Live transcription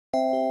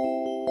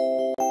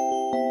Oh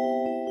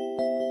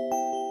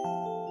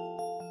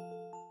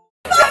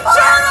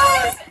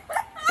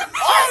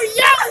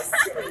yes!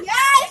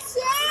 Yes,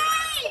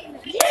 Shane!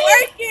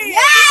 Working!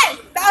 Yes!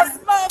 That's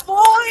my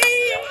boy!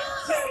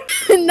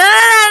 No.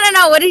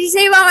 What did you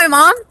say about my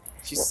mom?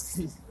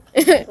 She's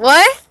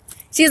What?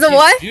 She's a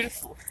what?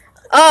 beautiful.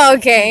 Oh,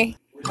 okay.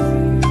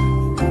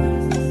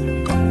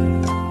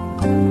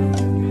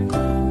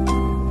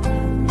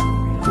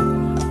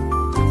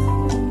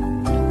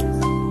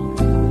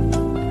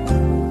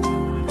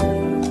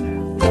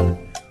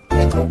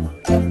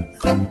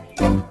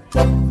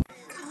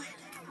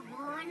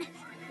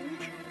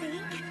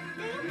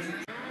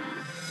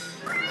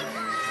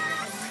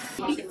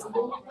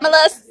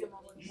 Molest,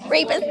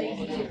 rapist,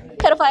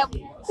 pedophile.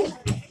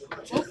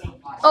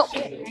 Oh. I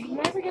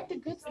never get the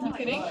good stuff.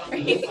 Are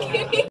you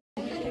kidding?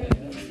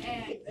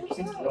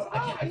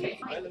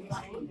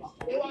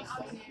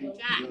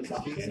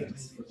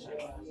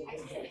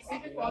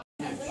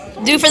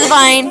 Do for the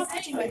vine.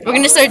 We're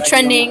gonna start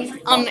trending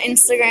on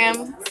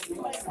Instagram,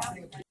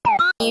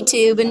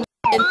 YouTube, and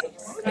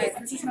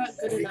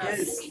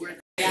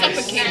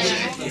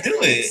Do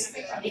it.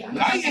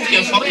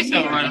 Yo, focus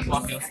your right and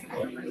focus.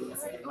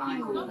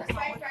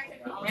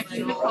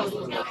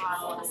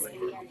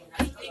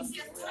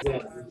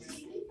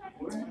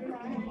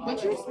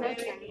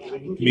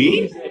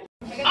 Me?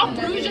 I'll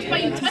bruise just by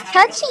you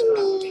touching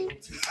me.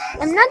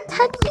 I'm not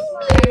touching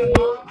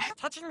you.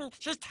 Touching me.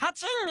 She's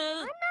touching me.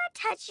 I'm not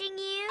touching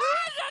you.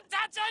 You're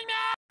touching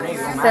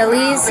me.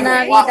 Feliz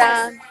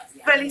Navidad.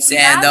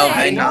 Sando,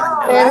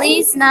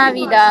 Feliz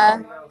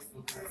Navidad.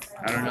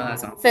 I don't know that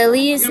song.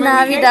 Feliz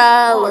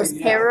Navidad, los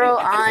perros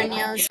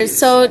años.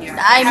 So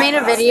I made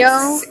a video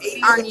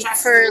on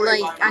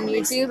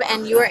YouTube,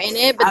 and you were in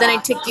it, but then I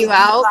took you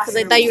out because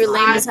I thought you were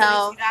lame as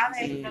hell.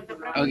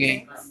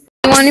 Okay.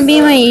 You want to be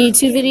in my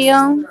YouTube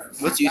video?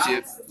 What's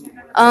YouTube?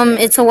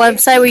 It's a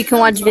website where you can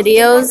watch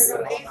videos.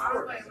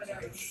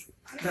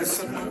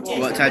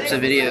 What types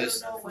of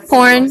videos?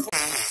 Porn.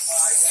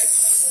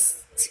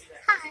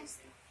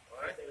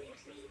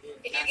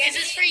 Is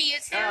this for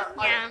YouTube?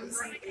 Yeah.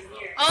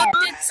 Oh,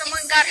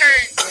 someone got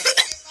hurt.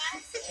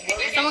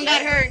 Someone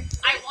got hurt.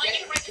 I want you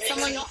to write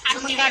Someone got I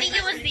think hurt.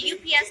 it was the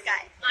UPS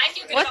guy. I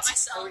feel good What? about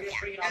myself. Yeah,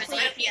 it was the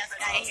UPS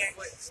guy here.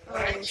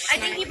 I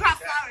think he brought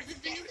flowers. Is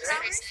the new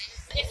flowers?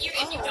 If you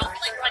don't feel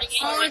like running in,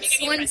 Oh,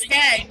 it's one's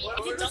dead.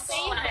 if you don't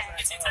say that.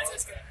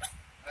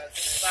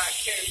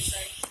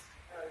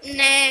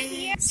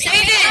 Nah. Save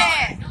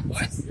it!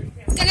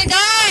 It's gonna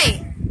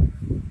die!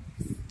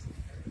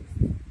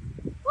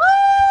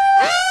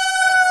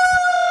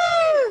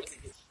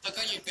 Look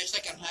on your bitch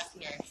like I'm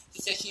Hefner.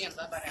 She said she in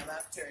love, but I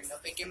left her. No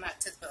big my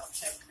tits, but I'm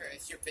Chef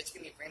Curse. Your bitch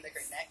can be brain like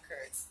her neck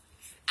hurts.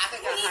 I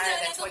think I'm higher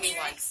than 21.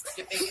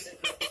 Your baby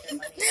doesn't make your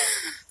money.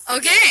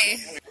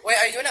 Okay. Wait,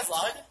 are you doing a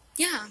vlog?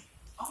 Yeah.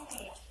 I'm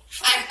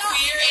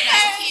queer and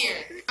I'm here.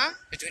 Huh?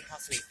 We're doing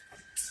house sweep.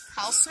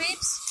 House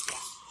sweeps?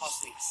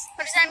 House sweeps.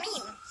 What does that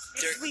mean?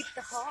 They're, Sweep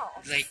the hall.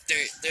 like,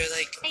 they're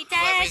like, They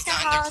whoever's deck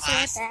the not in their halls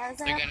class, with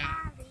they're gonna,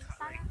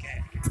 okay.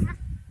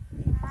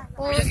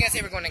 We're Well, just gonna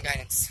say we're going to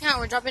guidance. yeah,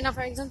 we're dropping off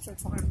our exemption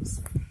forms.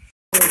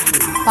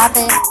 Pop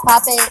it,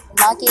 lock it,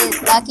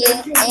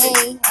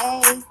 hey.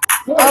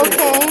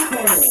 Okay,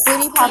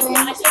 booty popping.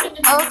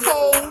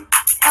 Okay.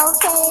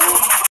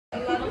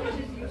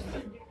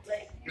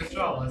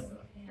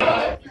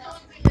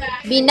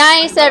 Be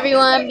nice,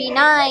 everyone. Be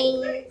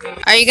nice.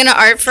 Are you gonna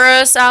art for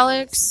us,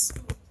 Alex?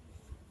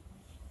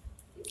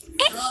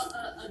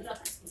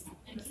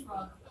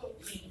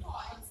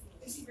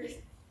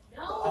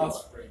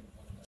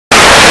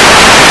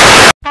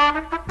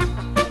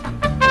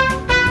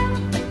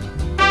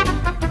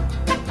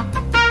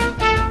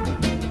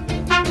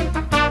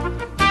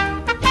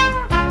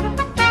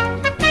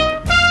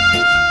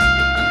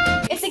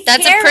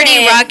 That's a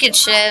pretty rocket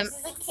ship.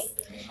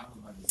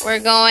 We're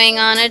going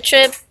on a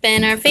trip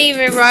in our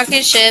favorite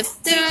rocket ship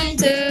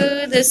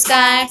to the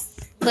sky.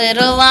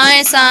 Little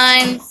line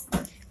sign,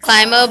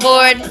 climb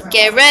aboard,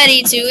 get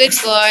ready to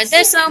explore.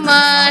 There's so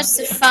much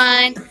to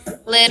find.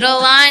 Little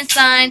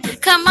Einstein,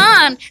 come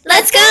on,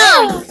 let's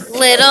go.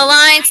 Little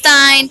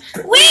Einstein,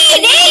 we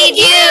need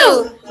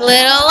you.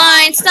 Little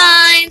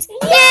Einsteins,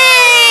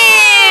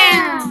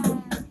 yeah.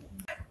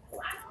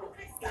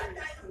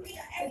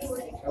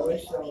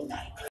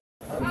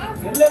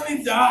 Let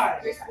me die.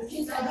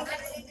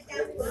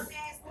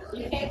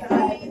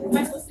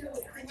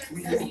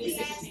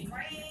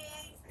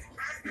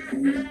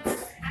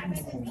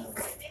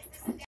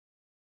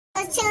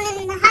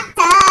 Chilling in the hot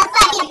tub,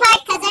 5 feet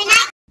apart 'cause they're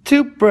not.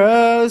 Two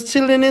bros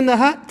chilling in the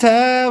hot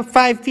tub,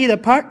 5 feet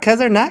apart 'cause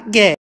they're not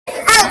gay. Oh,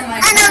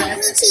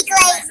 you cheek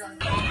legs.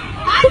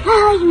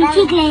 Oh, you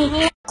cheek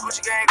legs.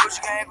 Gucci gang,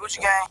 Gucci gang, Gucci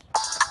gang.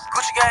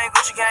 Gucci gang,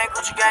 Gucci gang,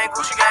 Gucci gang,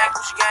 Gucci gang,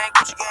 Gucci gang,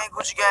 Gucci gang,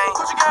 Gucci gang,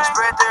 Gucci gang.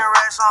 Spread their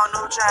racks on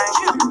new chain.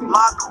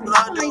 Lock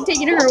blood. I'm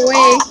taking her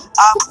away.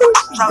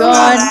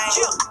 God. God.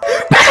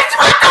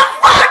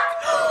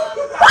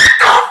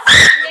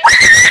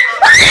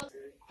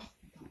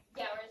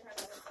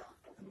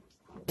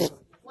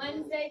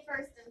 Wednesday,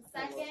 1st and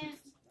 2nd. 2nd,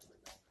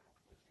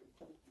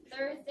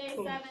 Thursday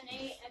 7, 8,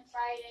 and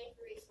Friday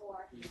 3,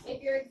 4.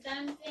 If you're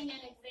exempting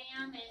an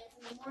exam and it's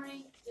in the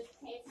morning, just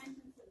pay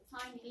attention to the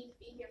time you need to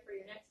be here for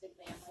your next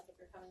exam, like if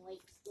you're coming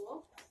late to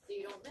school, so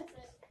you don't miss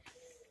it.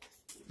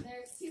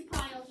 There's 2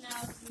 piles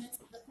now to miss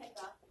the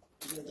pickup.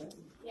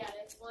 Yeah,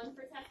 there's one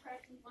for 10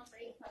 questions, one for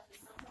 8 questions.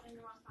 Don't put in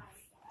the wrong pile.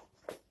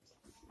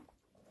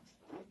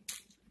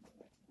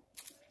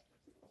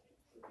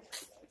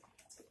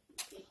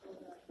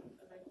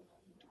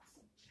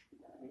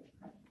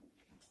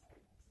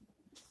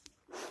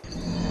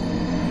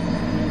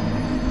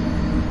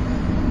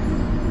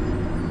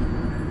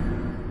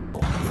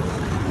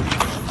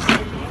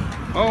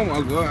 Oh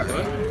my god.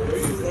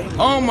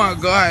 Oh my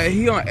god,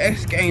 he on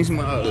X Games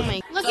mode.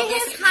 Look at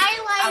his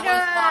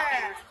highlighter.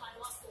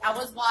 I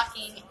was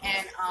walking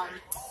and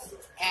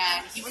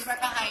he was right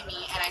behind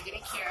me and I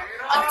didn't care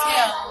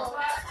until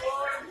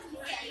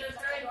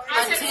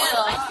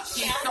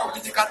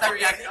you got that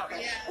reaction?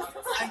 Okay.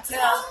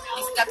 Until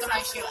he stepped on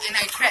my shoe and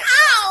I tripped.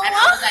 Ow! And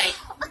I was like,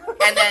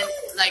 and then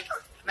like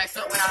my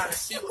foot went out of the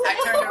shoe. I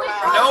turned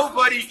around.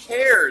 Nobody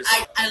cares.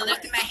 I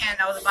lifted my hand.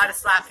 I was about to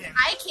slap him.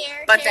 I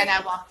care. But then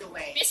I walked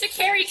away. Mr.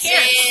 Carey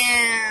cares.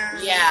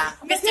 Damn. Yeah.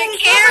 Mr.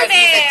 Care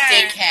Bear. He's a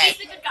dickhead.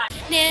 He's a good guy.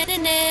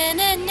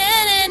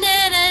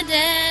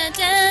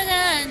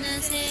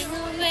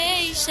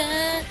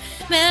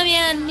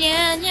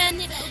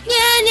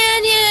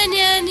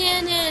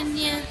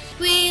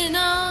 Leave it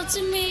all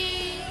to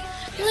me.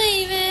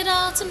 Leave it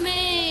all to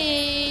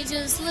me.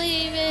 Just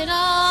leave it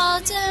all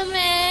to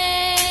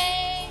me.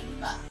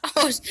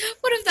 Oh,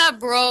 what if that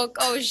broke?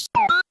 Oh, sh.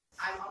 I'm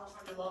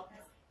Alejandro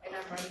Lopez, and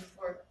I'm running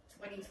for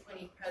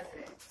 2020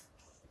 president.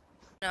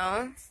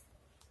 No.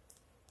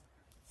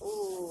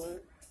 Ooh,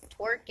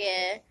 twerk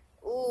it.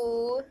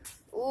 Ooh,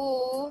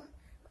 ooh,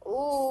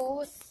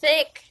 ooh,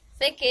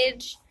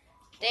 thickage.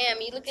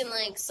 Damn, you looking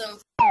like some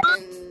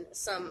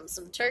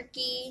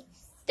turkey,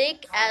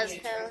 thick as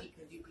hell.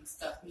 You can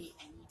stuff me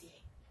any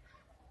day.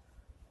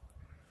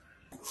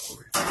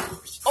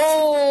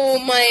 Oh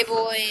my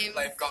boy.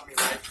 Life got me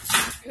right.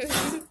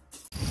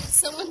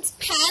 Someone's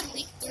pad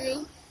leaked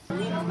through. I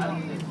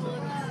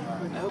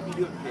hope you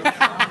do it.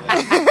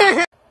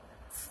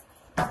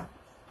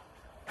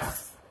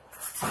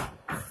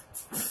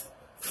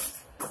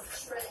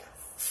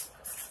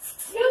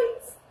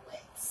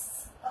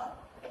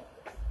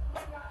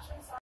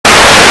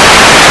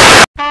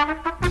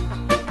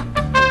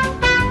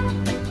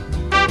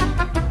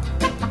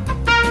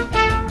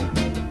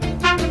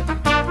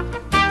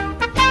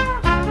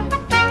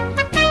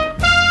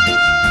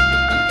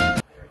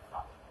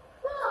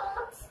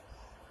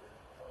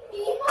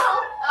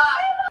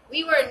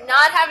 We were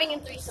not having a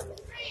threesome.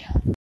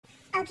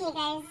 Okay,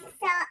 guys,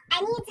 so I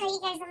need to tell you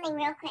guys something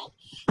real quick.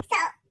 So,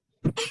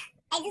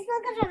 I just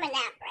woke up from a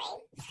nap,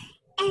 right?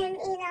 And,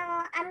 you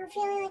know, I'm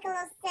feeling like a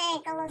little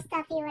sick, a little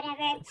stuffy,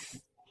 whatever.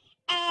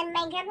 And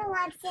my grandpa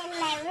walks in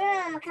my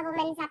room a couple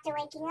minutes after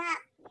waking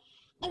up.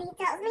 And he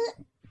tells me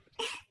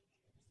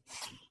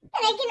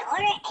that I can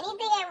order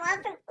anything I want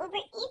from Uber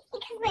Eats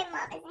because my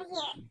mom isn't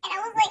here. And I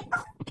was like,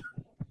 oh.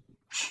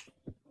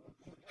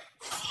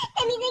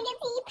 That means I get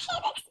to eat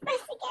Panda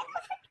Express again.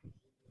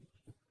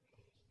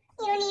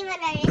 You don't even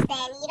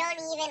understand. You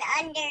don't even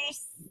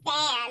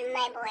understand,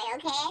 my boy,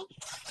 okay?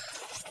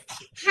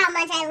 How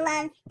much I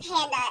love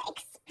Panda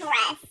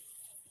Express.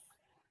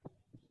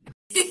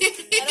 I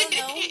don't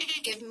know.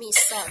 Give me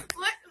some.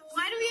 What?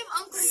 Why do we have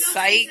Uncle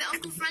Psych. Yogi and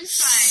Uncle French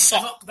fries?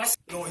 That's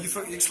no, you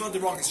spelled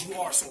it wrong. It's you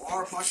are, so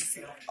R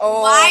apostrophe.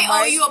 Oh Why my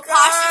are you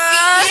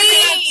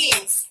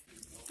apostrophe?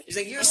 He's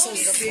like, you're so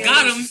sick.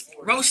 Got him.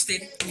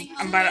 Roasted.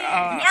 I'm about to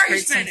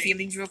hurt some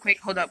feelings real quick.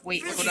 Hold up,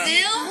 wait, hold up.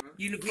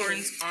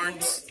 Unicorns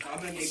aren't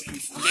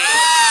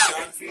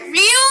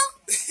Real?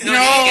 No,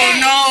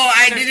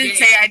 I didn't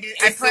say I did.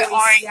 I put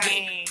R in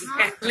game.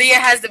 Leah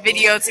has the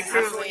video to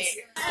prove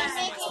it.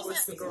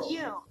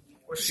 You.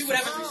 Shoot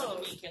whatever.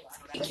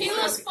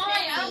 Kayla's fine. I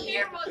don't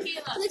care about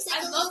Kayla. I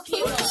love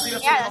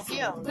Kayla. Yeah, that's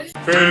you.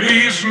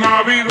 Feliz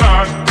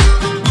Navidad.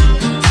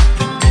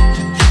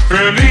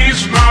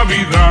 Feliz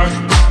Navidad.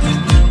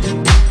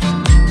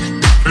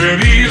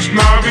 Feliz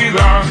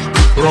Navidad.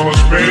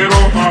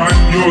 Próspero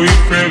año y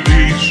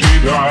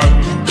felicidad.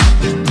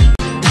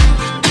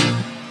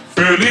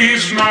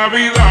 Feliz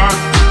Navidad.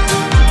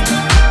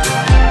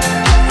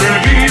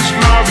 Feliz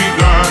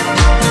Navidad.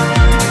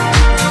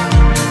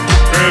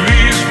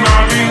 Feliz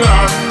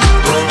Navidad.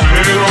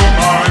 Próspero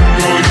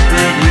año y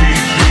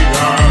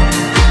felicidad.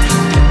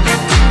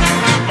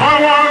 I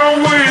wanna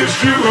wish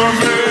you a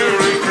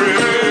Merry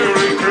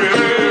Christmas.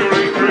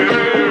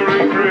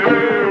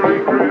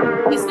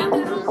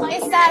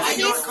 It's that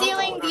she's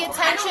stealing the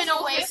attention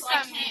away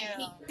from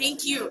you.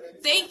 Thank you.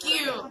 Thank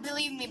you.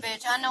 Believe me,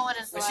 bitch. I know what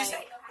it's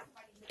like.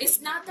 It's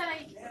not that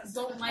I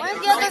don't like Where's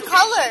it. the other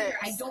color?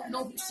 I don't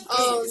know who she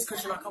Oh. is.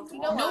 Because you're not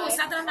comfortable. No, it's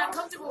not that I'm not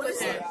comfortable with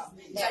her.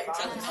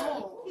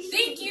 No.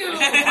 Thank you.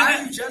 Why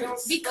are you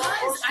jealous?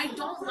 Because I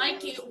don't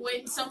like it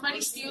when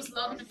somebody steals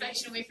love and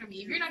affection away from me.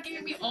 If you're not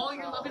giving me all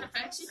your love and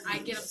affection, I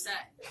get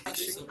upset.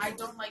 I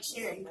don't like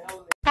sharing.